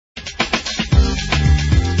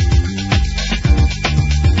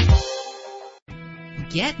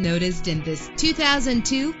Get noticed in this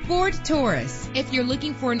 2002 Ford Taurus. If you're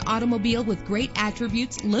looking for an automobile with great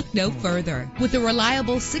attributes, look no further. With a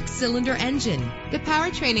reliable 6-cylinder engine, the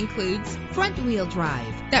powertrain includes front-wheel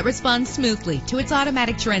drive that responds smoothly to its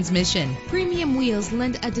automatic transmission. Premium wheels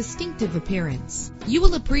lend a distinctive appearance. You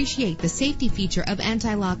will appreciate the safety feature of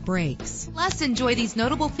anti-lock brakes. Plus, enjoy these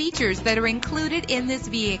notable features that are included in this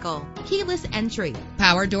vehicle: keyless entry,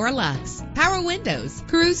 power door locks, power windows,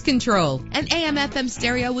 cruise control, an AM/FM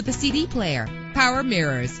stereo with a CD player, power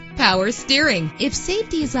mirrors, power steering. If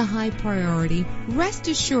safety is a high priority, rest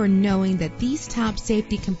assured knowing that these top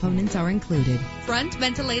safety components are included: front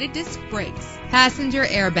ventilated disc brakes, passenger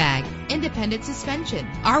airbag, independent suspension.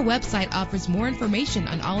 Our website offers more information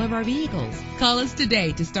on all of our vehicles. Call us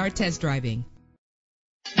today to start test driving.